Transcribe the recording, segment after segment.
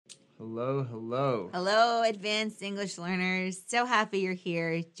Hello, hello. Hello, advanced English learners. So happy you're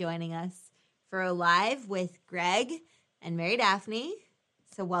here joining us for a live with Greg and Mary Daphne.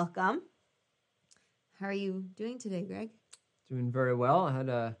 So welcome. How are you doing today, Greg? Doing very well. I had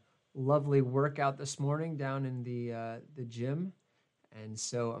a lovely workout this morning down in the gym, and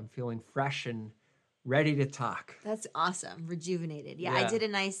so I'm feeling fresh and ready to talk. That's awesome. Rejuvenated. Yeah. Yeah. I did a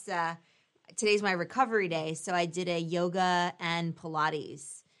nice, today's my recovery day, so I did a yoga and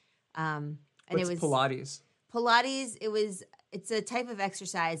Pilates. And What's Pilates? Pilates, it's a type of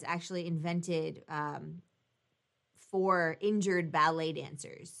exercise actually invented for injured ballet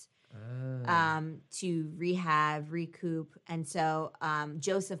dancers to rehab, recoup. And so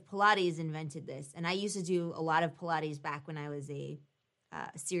Joseph Pilates invented this. And I used to do a lot of Pilates back when I was a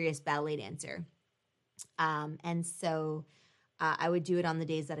serious ballet dancer. And so I would do it on the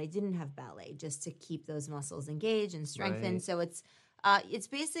days that I didn't have ballet just to keep those muscles engaged and strengthened. Right. So it's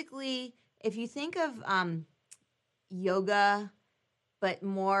basically, if you think of yoga, but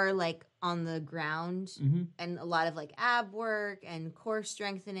more like on the ground and a lot of like ab work and core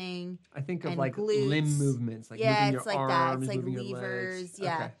strengthening. I think of and like glutes. limb movements, like Yeah, moving it's your like arms, that. It's like moving your levers. legs.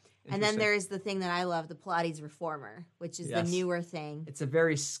 Yeah. Okay. And then Interesting. there's the thing that I love, the Pilates Reformer, which is the newer thing. It's a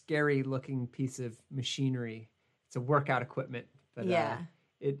very scary looking piece of machinery. It's a workout equipment, but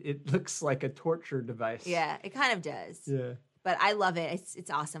it looks like a torture device. Yeah, it kind of does. Yeah. But I love it.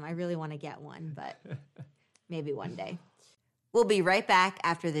 It's awesome. I really want to get one, but maybe one day. We'll be right back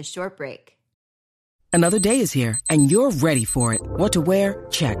after this short break. Another day is here, and you're ready for it. What to wear?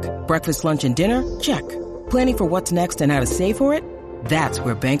 Check. Breakfast, lunch, and dinner? Check. Planning for what's next and how to save for it? That's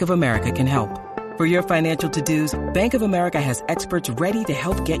where Bank of America can help. For your financial to-dos, Bank of America has experts ready to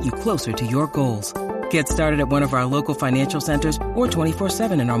help get you closer to your goals. Get started at one of our local financial centers or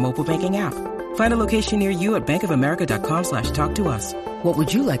 24/7 in our mobile banking app. Find a location near you at bankofamerica.com/talktous. What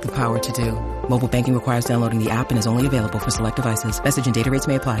would you like the power to do? Mobile banking requires downloading the app and is only available for select devices. Message and data rates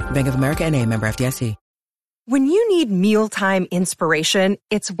may apply. Bank of America N.A., member FDIC. When you need mealtime inspiration,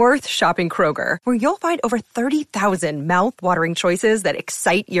 it's worth shopping Kroger, where you'll find over 30,000 mouth-watering choices that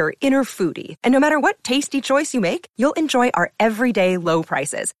excite your inner foodie. And no matter what tasty choice you make, you'll enjoy our everyday low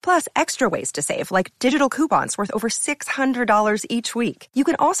prices, plus extra ways to save, like digital coupons worth over $600 each week. You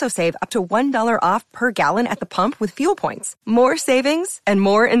can also save up to $1 off per gallon at the pump with fuel points. More savings and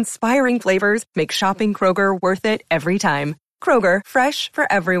more inspiring flavors make shopping Kroger worth it every time. Kroger, fresh for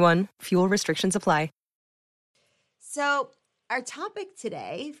everyone. Fuel restrictions apply. So our topic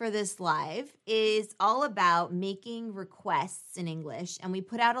today for this live is all about making requests in English. And we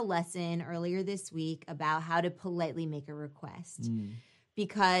put out a lesson earlier this week about how to politely make a request.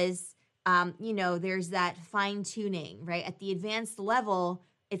 Because, there's that fine tuning, right? At the advanced level,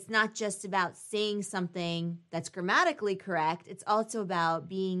 it's not just about saying something that's grammatically correct. It's also about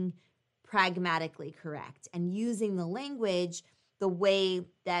being pragmatically correct and using the language the way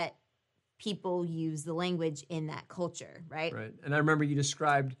that people use the language in that culture, right? Right. And I remember you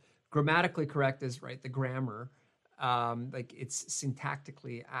described grammatically correct as, right, the grammar, like it's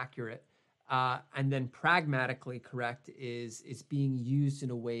syntactically accurate. And then pragmatically correct is being used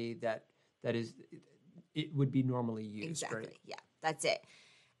in a way that is, it would be normally used. Exactly. Right? Yeah, that's it.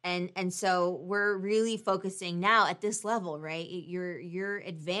 And so we're really focusing now at this level, right? You're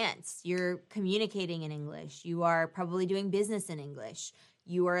advanced. You're communicating in English. You are probably doing business in English.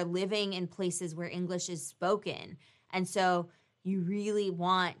 You are living in places where English is spoken. And so you really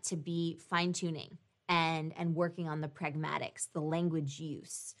want to be fine-tuning and working on the pragmatics, the language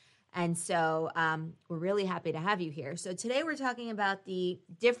use. And so we're really happy to have you here. So today we're talking about the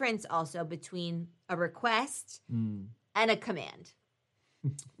difference also between a request and a command,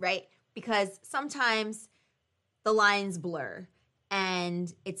 right? Because sometimes the lines blur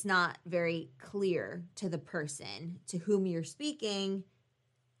and it's not very clear to the person to whom you're speaking.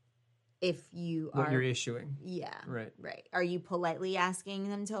 If you What are you're issuing. Yeah. Right. Right. Are you politely asking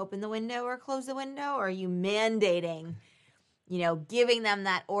them to open the window or close the window? Or are you mandating, giving them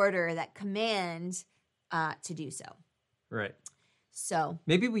that order, that command to do so? Right. So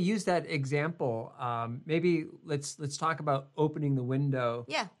maybe we use that example. Maybe let's talk about opening the window.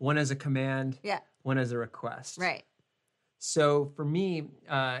 Yeah. One as a command. Yeah. One as a request. Right. So for me,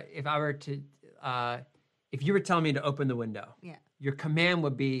 if I were to, if you were telling me to open the window, your command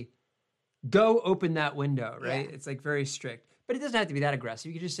would be, go open that window, right? Yeah. It's like very strict. But it doesn't have to be that aggressive.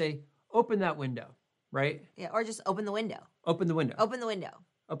 You could just say, open that window, right? Yeah. Or just open the window. Open the window. Open the window.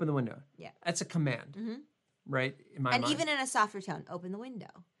 Open the window. Yeah. That's a command, right? In my And mind. even in a softer tone, open the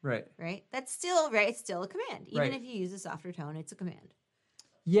window. Right. Right? That's still, right? It's still a command. Even Right. if you use a softer tone, it's a command.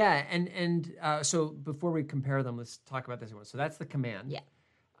 Yeah. And so before we compare them, let's talk about this one. So that's the command. Yeah.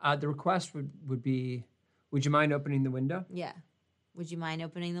 The request would be, would you mind opening the window? Yeah. Would you mind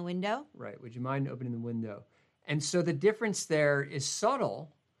opening the window? Right. Would you mind opening the window? And so the difference there is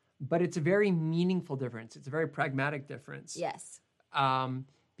subtle, but it's a very meaningful difference. It's a very pragmatic difference. Yes.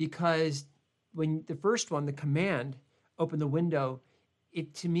 Because when the first one, the command, open the window,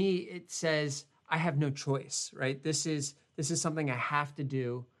 to me, it says, I have no choice, right? This is something I have to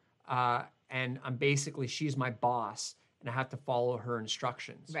do. And I'm basically, she's my boss and I have to follow her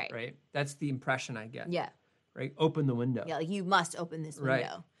instructions, right? That's the impression I get. Yeah. Right? Open the window. Yeah, like you must open this window.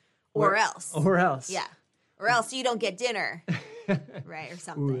 Right. Or else. Or else. Yeah. Or else you don't get dinner. Right, or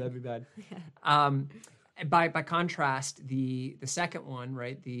something. Ooh, that'd be bad. By contrast, the second one,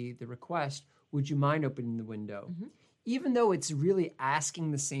 right, the request, would you mind opening the window? Mm-hmm. Even though it's really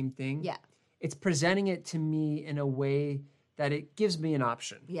asking the same thing, it's presenting it to me in a way that it gives me an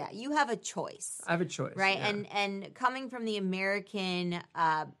option. Yeah, you have a choice. I have a choice. Right, yeah. and coming from the American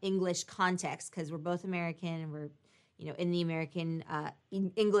English context, because we're both American and we're in the American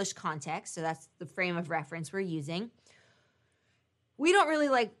English context, so that's the frame of reference we're using. We don't really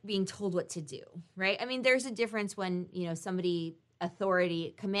like being told what to do, right? I mean, there's a difference when, somebody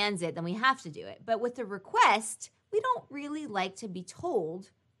authority commands it, then we have to do it. But with the request, we don't really like to be told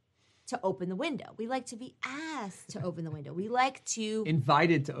to open the window. We like to be asked to open the window. We like to...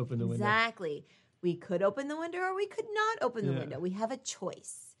 Invited to open the window. Exactly. We could open the window or we could not open the window. We have a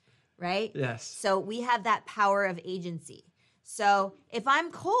choice, right? Yes. So we have that power of agency. So if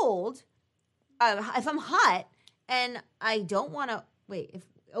I'm cold, if I'm hot, and I don't want to...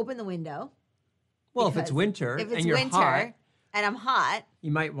 open the window. Well, if it's winter and you're hot... and I'm hot...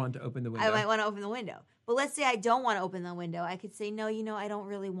 You might want to open the window. I might want to open the window. But let's say I don't want to open the window. I could say, no, I don't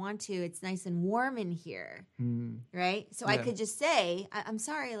really want to. It's nice and warm in here, right? So I could just say, I'm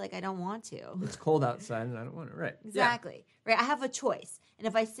sorry, I don't want to. It's cold outside and I don't want it, right? Exactly, right? I have a choice. And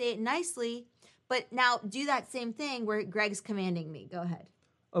if I say it nicely, but now do that same thing where Greg's commanding me. Go ahead.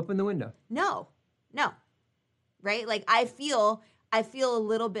 Open the window. No, right? I feel a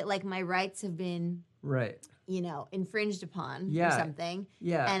little bit like my rights have been, right, infringed upon or something.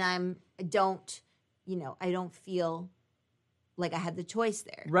 Yeah. And I don't feel like I had the choice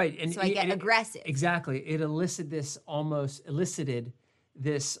there. Right. And so I get aggressive. Exactly. It elicited this almost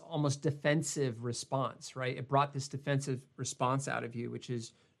defensive response, right? It brought this defensive response out of you, which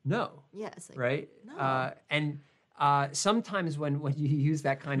is no. Yes. Right? No. And sometimes when you use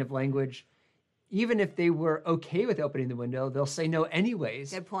that kind of language, even if they were okay with opening the window, they'll say no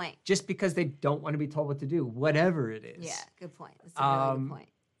anyways. Good point. Just because they don't want to be told what to do, whatever it is. Yeah, good point. That's a really good point.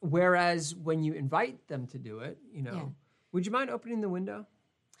 Whereas when you invite them to do it, would you mind opening the window?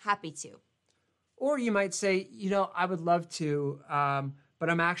 Happy to. Or you might say, I would love to, but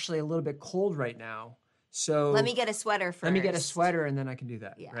I'm actually a little bit cold right now. So let me get a sweater first. Let me get a sweater and then I can do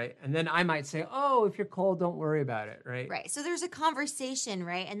that, right? And then I might say, oh, if you're cold, don't worry about it, right? Right. So there's a conversation,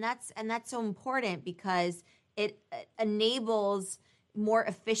 right? And that's so important because it enables more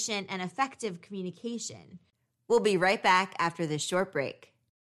efficient and effective communication. We'll be right back after this short break.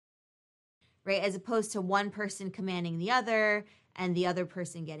 Right? As opposed to one person commanding the other and the other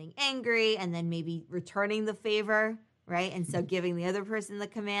person getting angry and then maybe returning the favor, right? And so giving the other person the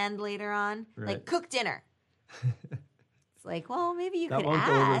command later on, like cook dinner. It's like, well, maybe you could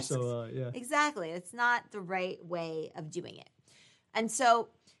ask. Go over Exactly. It's not the right way of doing it. And so,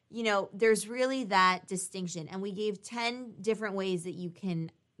 there's really that distinction. And we gave 10 different ways that you can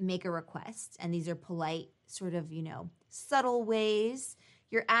make a request. And these are polite, sort of, subtle ways.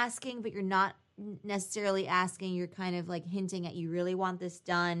 You're asking, but you're not necessarily asking. You're kind of like hinting at you really want this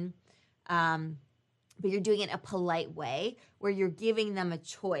done. But you're doing it in a polite way where you're giving them a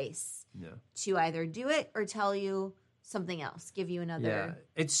choice to either do it or tell you something else, give you another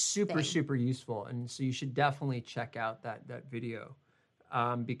it's super useful. And so you should definitely check out that video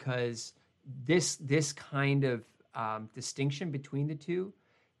because this kind of distinction between the two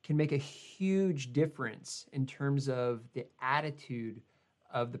can make a huge difference in terms of the attitude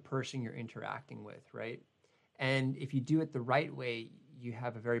of the person you're interacting with, right? And if you do it the right way, you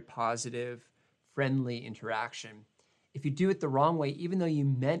have a very positive, friendly interaction. If you do it the wrong way, even though you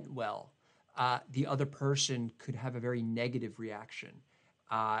meant well, the other person could have a very negative reaction.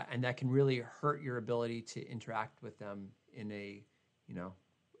 And that can really hurt your ability to interact with them in a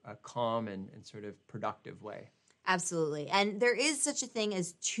calm and sort of productive way. Absolutely. And there is such a thing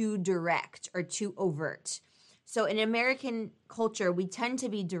as too direct or too overt. So in American culture, we tend to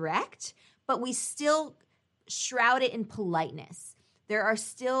be direct, but we still shroud it in politeness. There are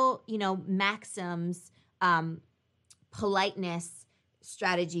still, maxims, politeness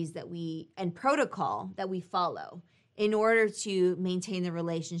strategies and protocol that we follow in order to maintain the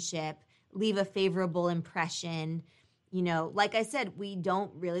relationship, leave a favorable impression. You know, like I said, we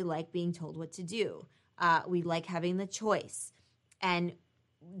don't really like being told what to do. We like having the choice. And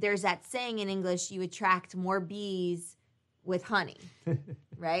there's that saying in English, you attract more bees with honey,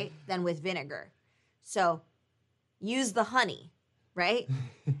 right, than with vinegar. So use the honey, right,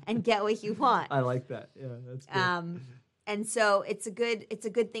 and get what you want. I like that. Yeah, that's good. And so it's a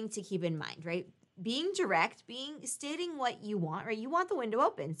good thing to keep in mind, right? Being direct, stating what you want, right? You want the window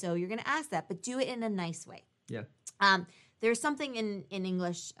open, so you're going to ask that, but do it in a nice way. Yeah. There's something in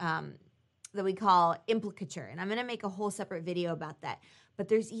English that we call implicature, and I'm going to make a whole separate video about that. But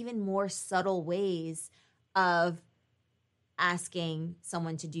there's even more subtle ways of asking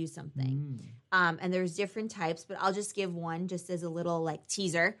someone to do something. And there's different types, but I'll just give one just as a little like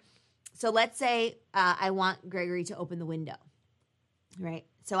teaser. So let's say I want Gregory to open the window, right?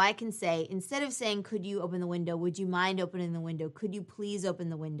 So I can say, instead of saying, could you open the window? Would you mind opening the window? Could you please open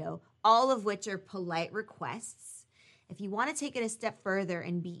the window? All of which are polite requests. If you want to take it a step further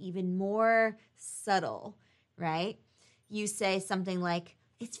and be even more subtle, right? You say something like,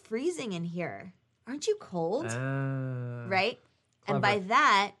 it's freezing in here. Aren't you cold? Right? Clever. And by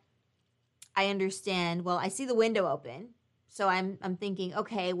that, I understand, well, I see the window open. So I'm thinking,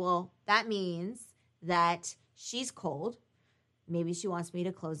 okay, well, that means that she's cold. Maybe she wants me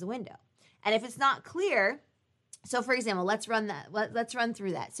to close the window. And if it's not clear, so for example, let's run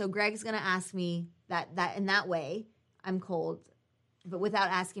through that. So Greg's going to ask me that in that way, I'm cold, but without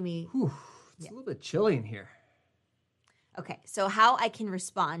asking me. It's a little bit chilly in here. Okay, so how I can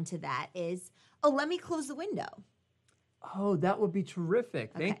respond to that is, oh, let me close the window. Oh, that would be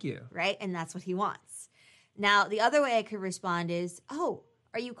terrific. Thank Okay, you. Right? And that's what he wants. Now, the other way I could respond is, oh,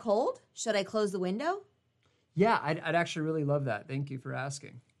 are you cold? Should I close the window? Yeah, I'd actually really love that. Thank you for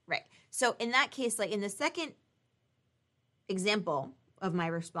asking. Right. So in that case, like in the second example of my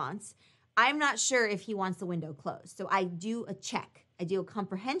response, I'm not sure if he wants the window closed. So I do a check. I do a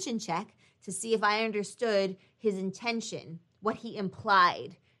comprehension check to see if I understood his intention, what he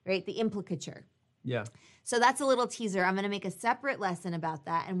implied, right? The implicature. Yeah. So that's a little teaser. I'm going to make a separate lesson about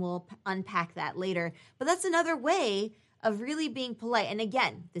that, and we'll unpack that later. But that's another way of really being polite. And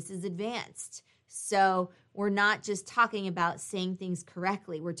again, this is advanced. So we're not just talking about saying things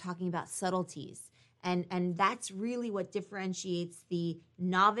correctly. We're talking about subtleties. And that's really what differentiates the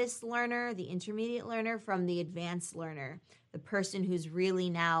novice learner, the intermediate learner, from the advanced learner, the person who's really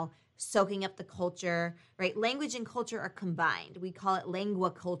now soaking up the culture, right? Language and culture are combined. We call it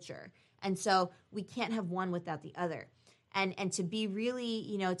lingua culture. And so we can't have one without the other. And to be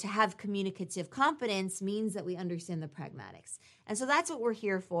really, to have communicative competence means that we understand the pragmatics. And so that's what we're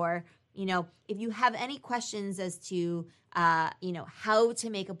here for. If you have any questions as to, how to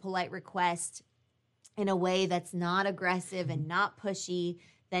make a polite request in a way that's not aggressive and not pushy,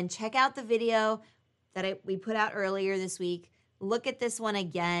 then check out the video that we put out earlier this week. Look at this one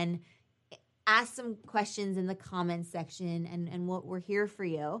again. Ask some questions in the comments section, and we're here for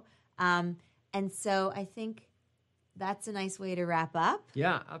you. And so I think that's a nice way to wrap up.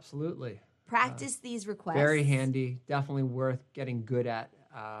 Yeah, absolutely. Practice these requests. Very handy. Definitely worth getting good at,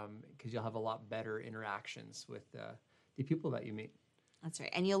 because you'll have a lot better interactions with the people that you meet. That's right.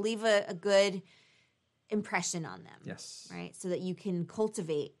 And you'll leave a good impression on them. Yes. Right? So that you can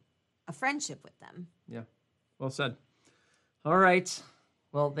cultivate a friendship with them. Yeah. Well said. All right.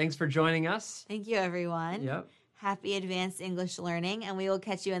 Well, thanks for joining us. Thank you, everyone. Yep. Happy advanced English learning, and we will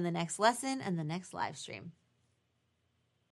catch you in the next lesson and the next live stream.